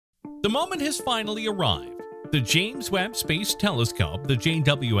The moment has finally arrived. The James Webb Space Telescope, the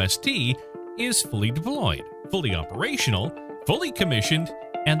JWST, is fully deployed, fully operational, fully commissioned,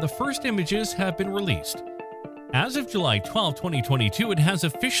 and the first images have been released. As of July 12, 2022, it has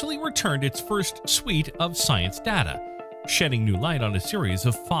officially returned its first suite of science data, shedding new light on a series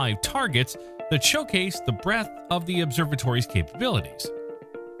of 5 targets that showcase the breadth of the observatory's capabilities.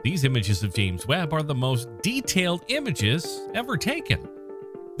 These images of James Webb are the most detailed images ever taken.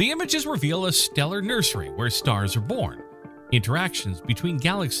 The images reveal a stellar nursery where stars are born, interactions between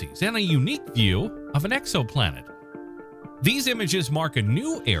galaxies, and a unique view of an exoplanet. These images mark a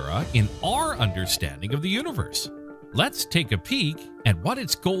new era in our understanding of the universe. Let's take a peek at what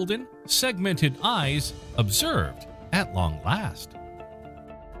its golden, segmented eyes observed at long last.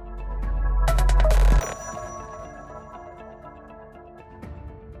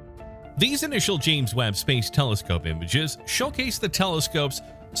 These initial James Webb Space Telescope images showcase the telescope's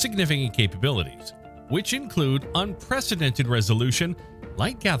significant capabilities, which include unprecedented resolution,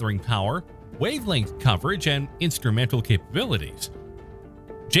 light-gathering power, wavelength coverage, and instrumental capabilities.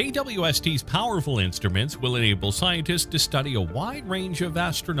 JWST's powerful instruments will enable scientists to study a wide range of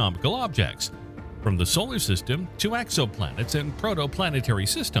astronomical objects, from the solar system to exoplanets and protoplanetary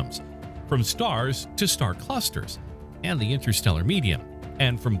systems, from stars to star clusters and the interstellar medium,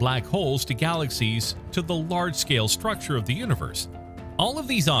 and from black holes to galaxies to the large-scale structure of the universe. All of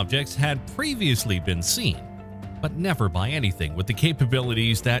these objects had previously been seen, but never by anything with the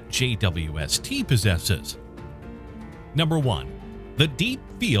capabilities that JWST possesses. Number 1. The Deep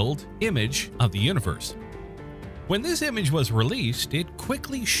Field Image of the Universe. When this image was released, it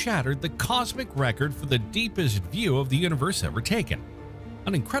quickly shattered the cosmic record for the deepest view of the universe ever taken.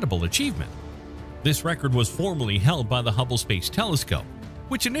 An incredible achievement. This record was formerly held by the Hubble Space Telescope,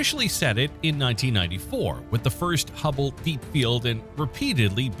 which initially set it in 1994 with the first Hubble Deep Field and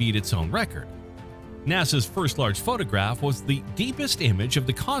repeatedly beat its own record. NASA's first large photograph was the deepest image of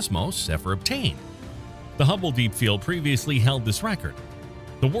the cosmos ever obtained. The Hubble Deep Field previously held this record.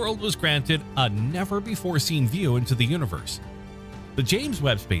 The world was granted a never-before-seen view into the universe. The James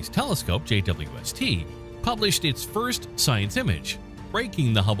Webb Space Telescope, JWST, published its first science image,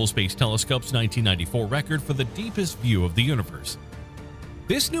 breaking the Hubble Space Telescope's 1994 record for the deepest view of the universe.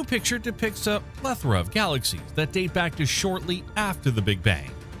 This new picture depicts a plethora of galaxies that date back to shortly after the Big Bang.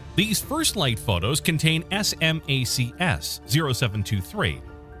 These first light photos contain SMACS 0723,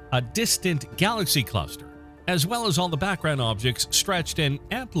 a distant galaxy cluster, as well as all the background objects stretched and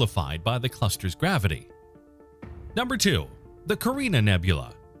amplified by the cluster's gravity. Number 2. The Carina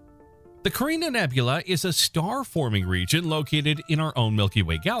Nebula. The Carina Nebula is a star-forming region located in our own Milky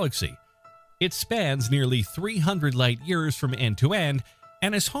Way galaxy. It spans nearly 300 light-years from end to end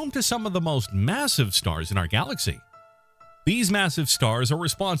and is home to some of the most massive stars in our galaxy. These massive stars are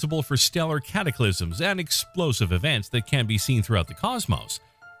responsible for stellar cataclysms and explosive events that can be seen throughout the cosmos.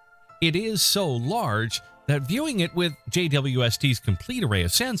 It is so large that viewing it with JWST's complete array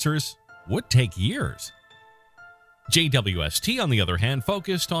of sensors would take years. JWST, on the other hand,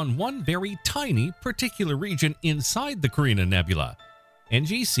 focused on one very tiny particular region inside the Carina Nebula,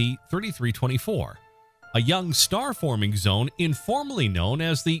 NGC 3324. A young star-forming zone informally known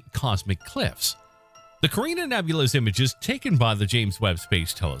as the Cosmic Cliffs. The Carina Nebula's images taken by the James Webb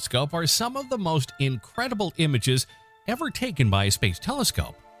Space Telescope are some of the most incredible images ever taken by a space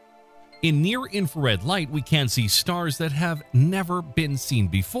telescope. In near-infrared light, we can see stars that have never been seen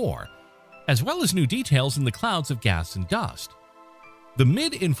before, as well as new details in the clouds of gas and dust. The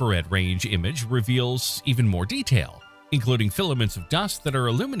mid-infrared range image reveals even more detail, including filaments of dust that are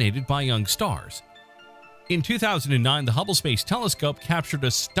illuminated by young stars. In 2009, the Hubble Space Telescope captured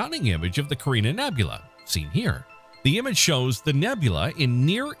a stunning image of the Carina Nebula, seen here. The image shows the nebula in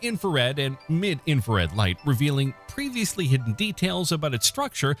near-infrared and mid-infrared light, revealing previously hidden details about its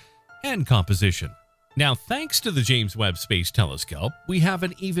structure and composition. Now, thanks to the James Webb Space Telescope, we have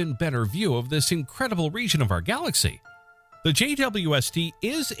an even better view of this incredible region of our galaxy. The JWST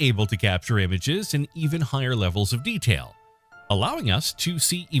is able to capture images in even higher levels of detail, allowing us to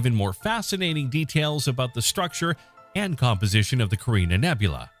see even more fascinating details about the structure and composition of the Carina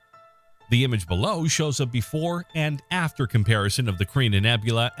Nebula. The image below shows a before and after comparison of the Carina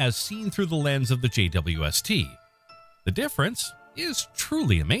Nebula as seen through the lens of the JWST. The difference is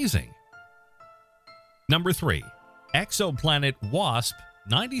truly amazing. Number 3. Exoplanet WASP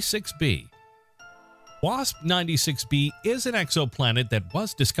 96b. WASP 96b is an exoplanet that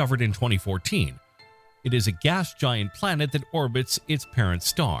was discovered in 2014. It is a gas giant planet that orbits its parent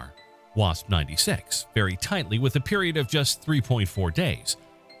star, WASP 96, very tightly with a period of just 3.4 days.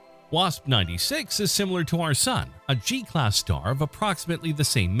 WASP 96 is similar to our Sun, a G-class star of approximately the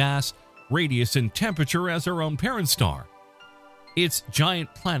same mass, radius, and temperature as our own parent star. Its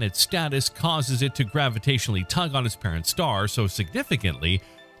giant planet status causes it to gravitationally tug on its parent star so significantly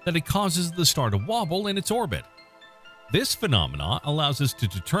that it causes the star to wobble in its orbit. This phenomenon allows us to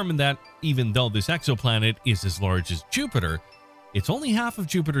determine that even though this exoplanet is as large as Jupiter, it's only half of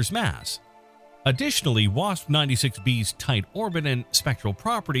Jupiter's mass. Additionally, WASP 96b's tight orbit and spectral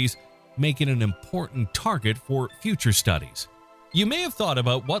properties make it an important target for future studies. You may have thought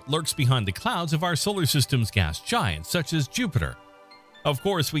about what lurks behind the clouds of our solar system's gas giants, such as Jupiter. Of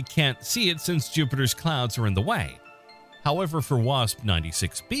course, we can't see it since Jupiter's clouds are in the way. However, for WASP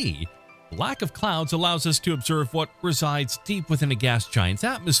 96b, the lack of clouds allows us to observe what resides deep within a gas giant's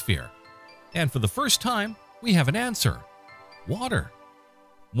atmosphere. And for the first time, we have an answer: water.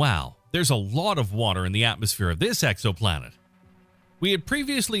 Wow, there's a lot of water in the atmosphere of this exoplanet. We had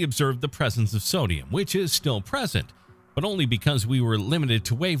previously observed the presence of sodium, which is still present, but only because we were limited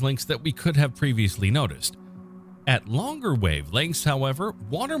to wavelengths that we could have previously noticed. At longer wavelengths, however,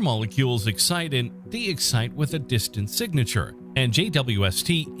 water molecules excite and de-excite with a distant signature, and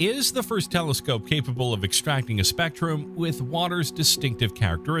JWST is the first telescope capable of extracting a spectrum with water's distinctive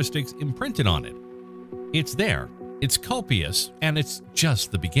characteristics imprinted on it. It's there, it's copious, and it's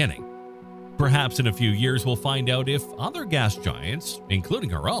just the beginning. Perhaps in a few years we'll find out if other gas giants,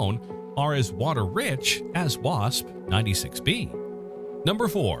 including our own, are as water-rich as WASP 96b. Number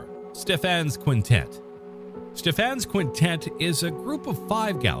 4. Stephan's Quintet. Stephan's Quintet is a group of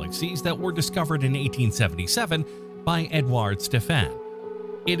 5 galaxies that were discovered in 1877 by Edouard Stephan.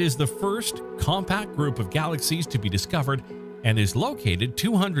 It is the first compact group of galaxies to be discovered and is located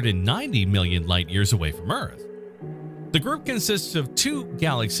 290 million light-years away from Earth. The group consists of 2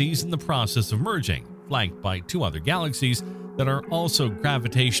 galaxies in the process of merging, flanked by 2 other galaxies that are also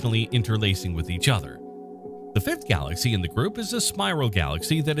gravitationally interlacing with each other. The 5th galaxy in the group is a spiral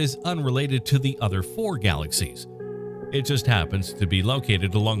galaxy that is unrelated to the other 4 galaxies. It just happens to be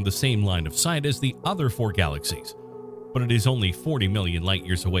located along the same line of sight as the other 4 galaxies, but it is only 40 million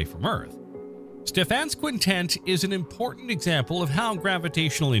light-years away from Earth. Stephan's Quintet is an important example of how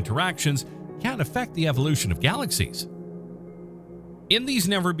gravitational interactions can affect the evolution of galaxies. In these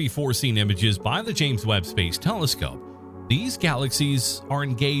never-before-seen images by the James Webb Space Telescope, these galaxies are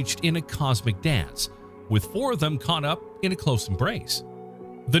engaged in a cosmic dance, with 4 of them caught up in a close embrace.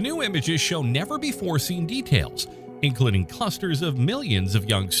 The new images show never-before-seen details, including clusters of millions of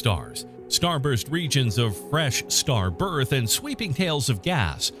young stars, starburst regions of fresh star birth, and sweeping tails of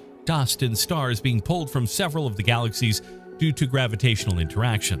gas, dust, and stars being pulled from several of the galaxies due to gravitational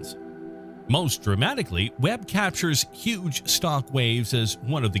interactions. Most dramatically, Webb captures huge stock waves as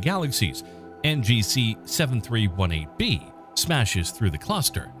one of the galaxies, NGC 7318b, smashes through the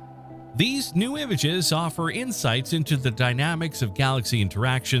cluster. These new images offer insights into the dynamics of galaxy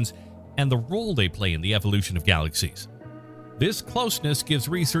interactions and the role they play in the evolution of galaxies. This closeness gives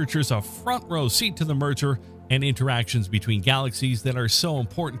researchers a front-row seat to the merger and interactions between galaxies that are so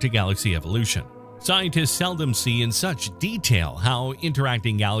important to galaxy evolution. Scientists seldom see in such detail how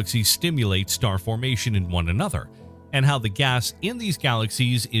interacting galaxies stimulate star formation in one another, and how the gas in these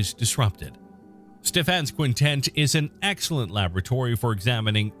galaxies is disrupted. Stephan's Quintet is an excellent laboratory for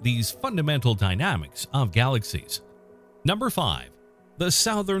examining these fundamental dynamics of galaxies. Number 5. The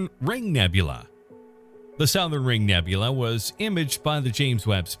Southern Ring Nebula. The Southern Ring Nebula was imaged by the James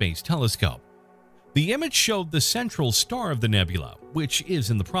Webb Space Telescope. The image showed the central star of the nebula, which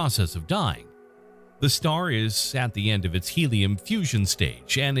is in the process of dying. The star is at the end of its helium fusion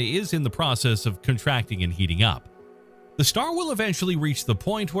stage and is in the process of contracting and heating up. The star will eventually reach the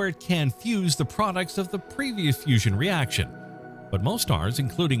point where it can fuse the products of the previous fusion reaction, but most stars,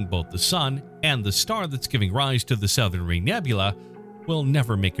 including both the Sun and the star that's giving rise to the Southern Ring Nebula, will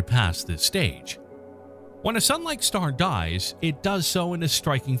never make it past this stage. When a Sun-like star dies, it does so in a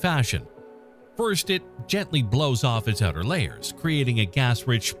striking fashion. First, it gently blows off its outer layers, creating a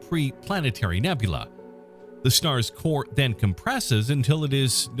gas-rich pre-planetary nebula. The star's core then compresses until it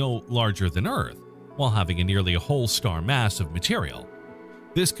is no larger than Earth, while having nearly a whole star mass of material.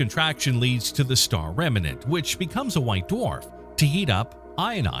 This contraction leads to the star remnant, which becomes a white dwarf, to heat up,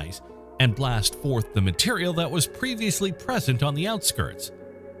 ionize, and blast forth the material that was previously present on the outskirts.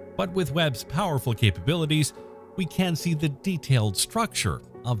 But with Webb's powerful capabilities, we can see the detailed structure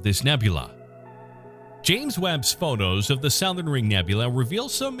of this nebula. James Webb's photos of the Southern Ring Nebula reveal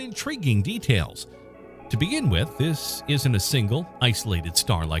some intriguing details. To begin with, this isn't a single, isolated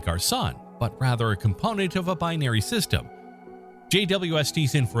star like our Sun, but rather a component of a binary system.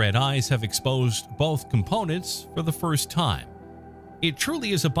 JWST's infrared eyes have exposed both components for the first time. It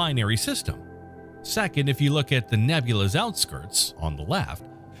truly is a binary system. Second, if you look at the nebula's outskirts on the left,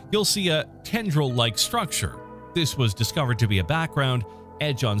 you'll see a tendril-like structure. This was discovered to be a background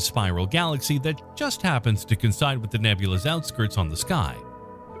edge-on spiral galaxy that just happens to coincide with the nebula's outskirts on the sky.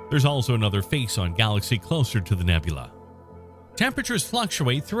 There's also another face-on galaxy closer to the nebula. Temperatures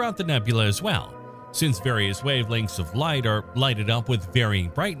fluctuate throughout the nebula as well, since various wavelengths of light are lighted up with varying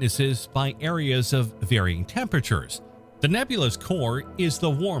brightnesses by areas of varying temperatures. The nebula's core is the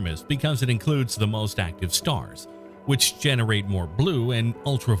warmest because it includes the most active stars, which generate more blue and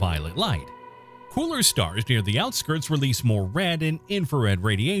ultraviolet light. Cooler stars near the outskirts release more red and infrared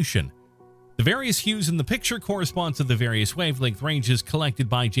radiation. The various hues in the picture correspond to the various wavelength ranges collected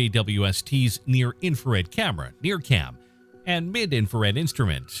by JWST's near-infrared camera, NIRCam, and mid-infrared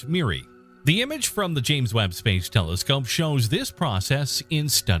instrument, MIRI. The image from the James Webb Space Telescope shows this process in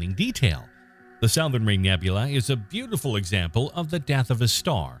stunning detail. The Southern Ring Nebula is a beautiful example of the death of a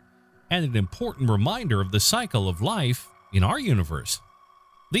star, and an important reminder of the cycle of life in our universe.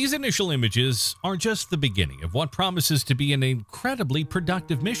 These initial images are just the beginning of what promises to be an incredibly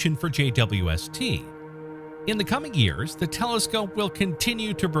productive mission for JWST. In the coming years, the telescope will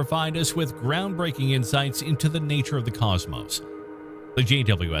continue to provide us with groundbreaking insights into the nature of the cosmos. The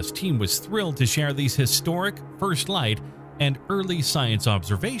JWST team was thrilled to share these historic first light and early science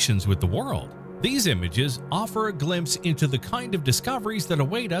observations with the world. These images offer a glimpse into the kind of discoveries that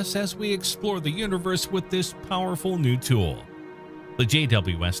await us as we explore the universe with this powerful new tool. The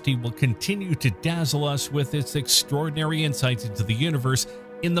JWST will continue to dazzle us with its extraordinary insights into the universe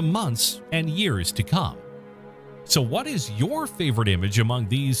in the months and years to come. So what is your favorite image among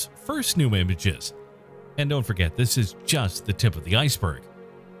these first new images? And don't forget, this is just the tip of the iceberg.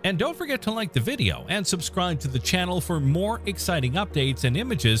 And don't forget to like the video and subscribe to the channel for more exciting updates and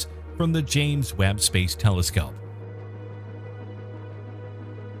images from the James Webb Space Telescope.